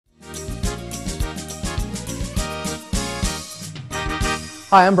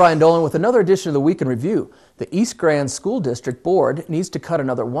Hi, I'm Brian Dolan with another edition of the Week in Review. The East Grand School District Board needs to cut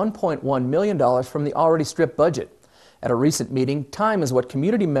another $1.1 million from the already stripped budget. At a recent meeting, time is what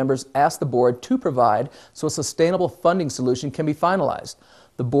community members asked the board to provide so a sustainable funding solution can be finalized.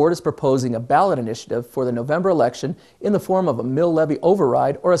 The board is proposing a ballot initiative for the November election in the form of a mill levy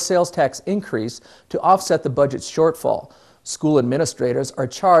override or a sales tax increase to offset the budget's shortfall. School administrators are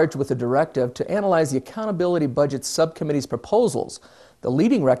charged with a directive to analyze the Accountability Budget Subcommittee's proposals. The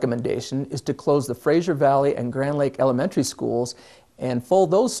leading recommendation is to close the Fraser Valley and Grand Lake elementary schools and fold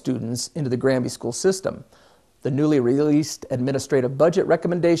those students into the Granby school system. The newly released administrative budget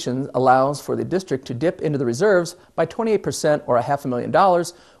recommendation allows for the district to dip into the reserves by 28% or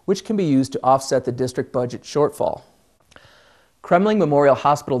 $500,000, which can be used to offset the district budget shortfall. Kremling Memorial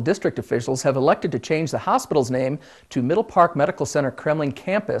Hospital district officials have elected to change the hospital's name to Middle Park Medical Center Kremling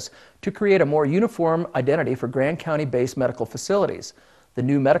Campus to create a more uniform identity for Grand County-based medical facilities. The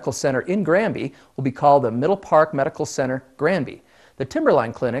new medical center in Granby will be called the Middle Park Medical Center Granby. The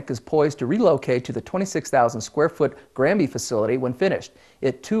Timberline Clinic is poised to relocate to the 26,000 square foot Granby facility when finished.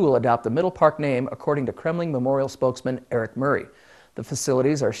 It too will adopt the Middle Park name, according to Kremling Memorial spokesman Eric Murray. The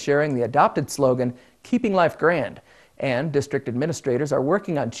facilities are sharing the adopted slogan, "Keeping Life Grand," and district administrators are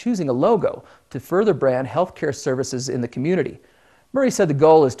working on choosing a logo to further brand healthcare services in the community. Murray said the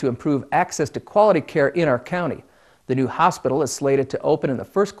goal is to improve access to quality care in our county. The new hospital is slated to open in the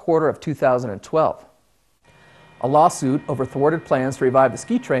first quarter of 2012. A lawsuit over thwarted plans to revive the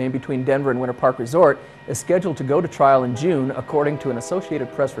ski train between Denver and Winter Park Resort is scheduled to go to trial in June, according to an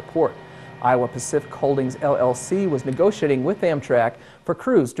Associated Press report. Iowa Pacific Holdings LLC was negotiating with Amtrak for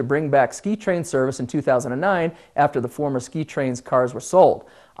crews to bring back ski train service in 2009 after the former ski train's cars were sold.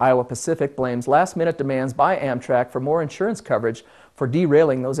 Iowa Pacific blames last-minute demands by Amtrak for more insurance coverage for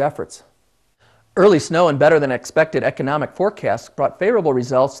derailing those efforts. Early snow and better-than-expected economic forecasts brought favorable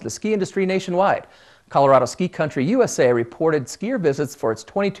results to the ski industry nationwide. Colorado Ski Country USA reported skier visits for its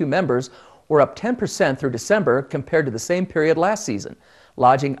 22 members were up 10% through December compared to the same period last season.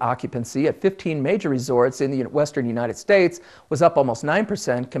 Lodging occupancy at 15 major resorts in the western United States was up almost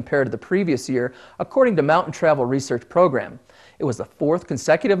 9% compared to the previous year, according to Mountain Travel Research Program. It was the fourth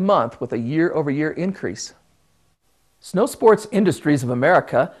consecutive month with a year-over-year increase. Snow Sports Industries of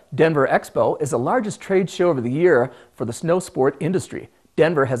America, Denver Expo, is the largest trade show of the year for the snow sport industry.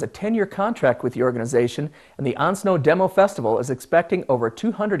 Denver has a 10-year contract with the organization, and the On Snow Demo Festival is expecting over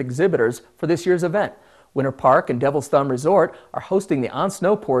 200 exhibitors for this year's event. Winter Park and Devil's Thumb Resort are hosting the On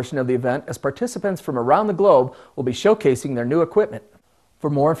Snow portion of the event as participants from around the globe will be showcasing their new equipment. For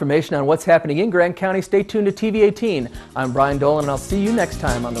more information on what's happening in Grand County, stay tuned to TV 18. I'm Brian Dolan, and I'll see you next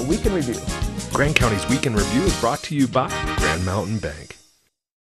time on the Week in Review. Grand County's Week in Review is brought to you by Grand Mountain Bank.